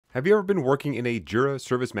Have you ever been working in a Jira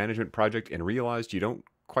Service Management project and realized you don't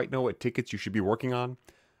quite know what tickets you should be working on?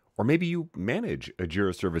 Or maybe you manage a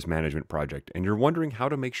Jira Service Management project and you're wondering how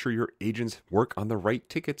to make sure your agents work on the right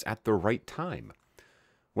tickets at the right time.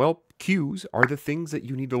 Well, queues are the things that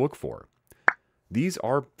you need to look for. These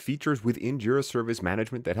are features within Jira Service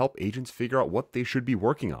Management that help agents figure out what they should be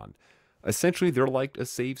working on. Essentially, they're like a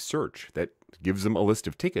saved search that gives them a list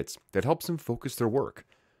of tickets that helps them focus their work.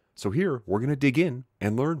 So here, we're going to dig in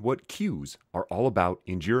and learn what queues are all about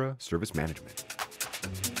in Jira Service Management.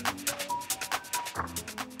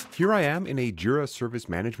 Here I am in a Jira Service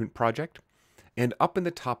Management project, and up in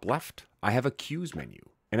the top left, I have a queues menu.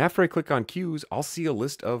 And after I click on queues, I'll see a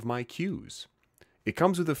list of my queues. It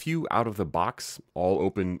comes with a few out of the box, all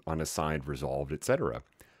open, unassigned, resolved, etc.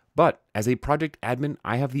 But as a project admin,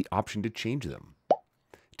 I have the option to change them.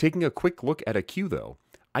 Taking a quick look at a queue though,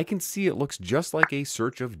 I can see it looks just like a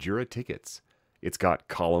search of Jira tickets. It's got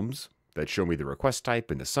columns that show me the request type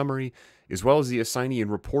and the summary, as well as the assignee and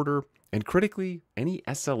reporter, and critically, any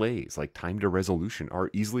SLAs like time to resolution are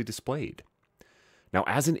easily displayed. Now,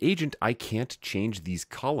 as an agent, I can't change these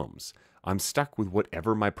columns. I'm stuck with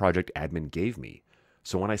whatever my project admin gave me.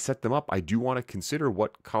 So when I set them up, I do want to consider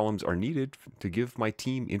what columns are needed to give my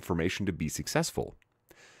team information to be successful.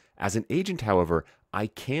 As an agent, however, I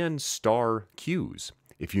can star queues.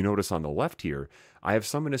 If you notice on the left here, I have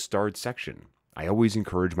some in a starred section. I always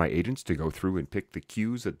encourage my agents to go through and pick the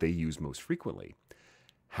queues that they use most frequently.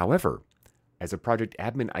 However, as a project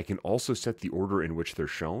admin, I can also set the order in which they're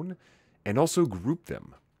shown and also group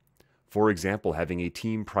them. For example, having a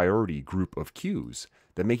team priority group of queues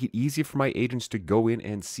that make it easy for my agents to go in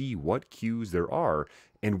and see what queues there are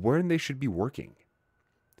and when they should be working.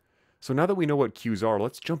 So now that we know what queues are,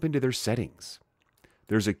 let's jump into their settings.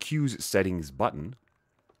 There's a queues settings button,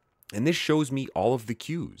 and this shows me all of the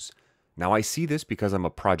queues. Now I see this because I'm a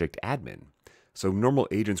project admin, so normal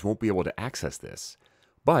agents won't be able to access this.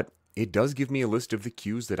 But it does give me a list of the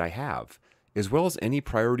queues that I have, as well as any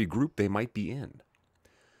priority group they might be in.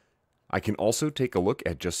 I can also take a look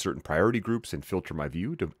at just certain priority groups and filter my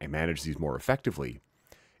view to manage these more effectively.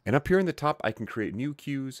 And up here in the top, I can create new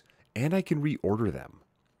queues and I can reorder them.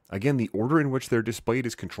 Again, the order in which they're displayed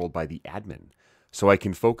is controlled by the admin, so I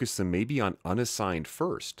can focus them maybe on unassigned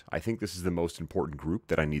first. I think this is the most important group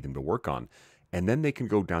that I need them to work on, and then they can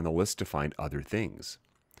go down the list to find other things.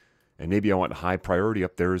 And maybe I want high priority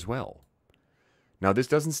up there as well. Now, this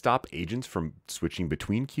doesn't stop agents from switching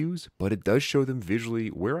between queues, but it does show them visually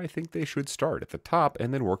where I think they should start at the top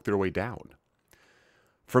and then work their way down.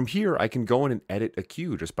 From here, I can go in and edit a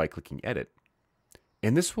queue just by clicking Edit.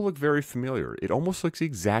 And this will look very familiar. It almost looks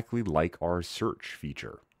exactly like our search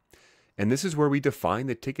feature. And this is where we define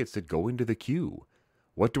the tickets that go into the queue.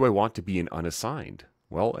 What do I want to be an unassigned?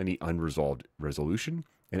 Well, any unresolved resolution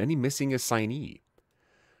and any missing assignee.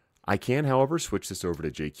 I can, however, switch this over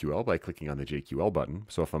to JQL by clicking on the JQL button.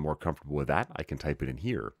 So if I'm more comfortable with that, I can type it in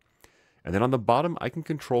here. And then on the bottom, I can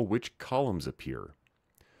control which columns appear.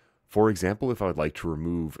 For example, if I would like to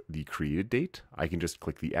remove the created date, I can just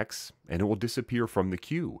click the X and it will disappear from the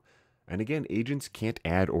queue. And again, agents can't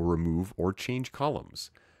add or remove or change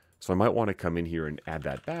columns. So I might want to come in here and add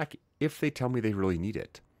that back if they tell me they really need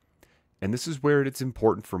it. And this is where it's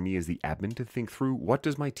important for me as the admin to think through, what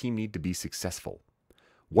does my team need to be successful?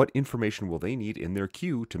 What information will they need in their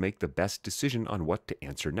queue to make the best decision on what to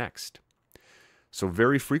answer next? So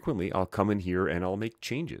very frequently, I'll come in here and I'll make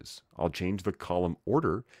changes. I'll change the column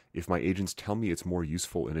order if my agents tell me it's more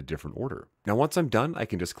useful in a different order. Now, once I'm done, I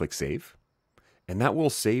can just click Save. And that will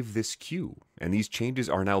save this queue. And these changes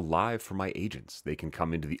are now live for my agents. They can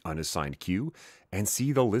come into the unassigned queue and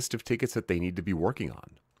see the list of tickets that they need to be working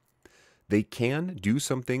on. They can do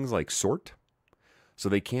some things like sort. So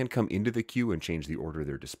they can come into the queue and change the order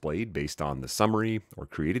they're displayed based on the summary or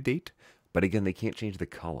created date. But again, they can't change the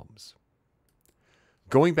columns.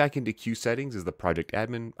 Going back into queue settings as the project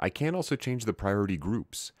admin, I can also change the priority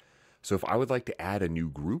groups. So if I would like to add a new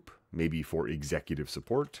group, maybe for executive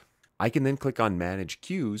support, I can then click on Manage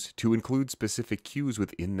Queues to include specific queues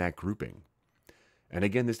within that grouping. And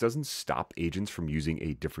again, this doesn't stop agents from using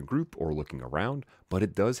a different group or looking around, but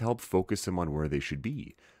it does help focus them on where they should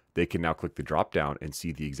be. They can now click the drop down and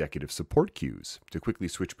see the executive support queues to quickly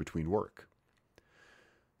switch between work.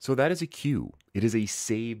 So that is a queue. It is a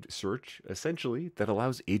saved search, essentially, that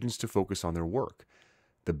allows agents to focus on their work.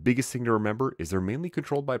 The biggest thing to remember is they're mainly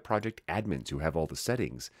controlled by project admins who have all the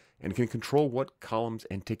settings and can control what columns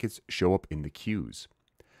and tickets show up in the queues.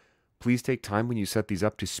 Please take time when you set these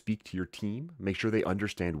up to speak to your team, make sure they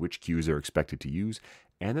understand which queues they're expected to use,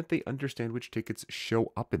 and that they understand which tickets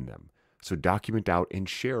show up in them, so document out and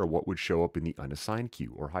share what would show up in the unassigned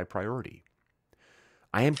queue or high priority.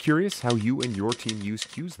 I am curious how you and your team use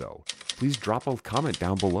queues though. Please drop a comment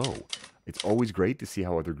down below. It's always great to see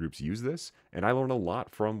how other groups use this, and I learn a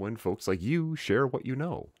lot from when folks like you share what you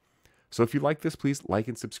know. So if you like this, please like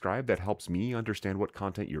and subscribe. That helps me understand what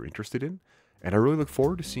content you're interested in, and I really look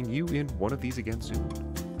forward to seeing you in one of these again soon.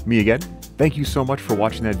 Me again, thank you so much for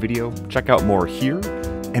watching that video. Check out more here,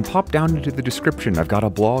 and pop down into the description. I've got a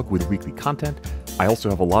blog with weekly content. I also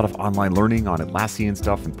have a lot of online learning on Atlassian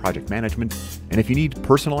stuff and project management, and if you need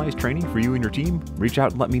personalized training for you and your team, reach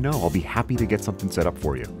out and let me know. I'll be happy to get something set up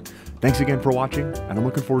for you. Thanks again for watching, and I'm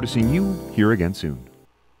looking forward to seeing you here again soon.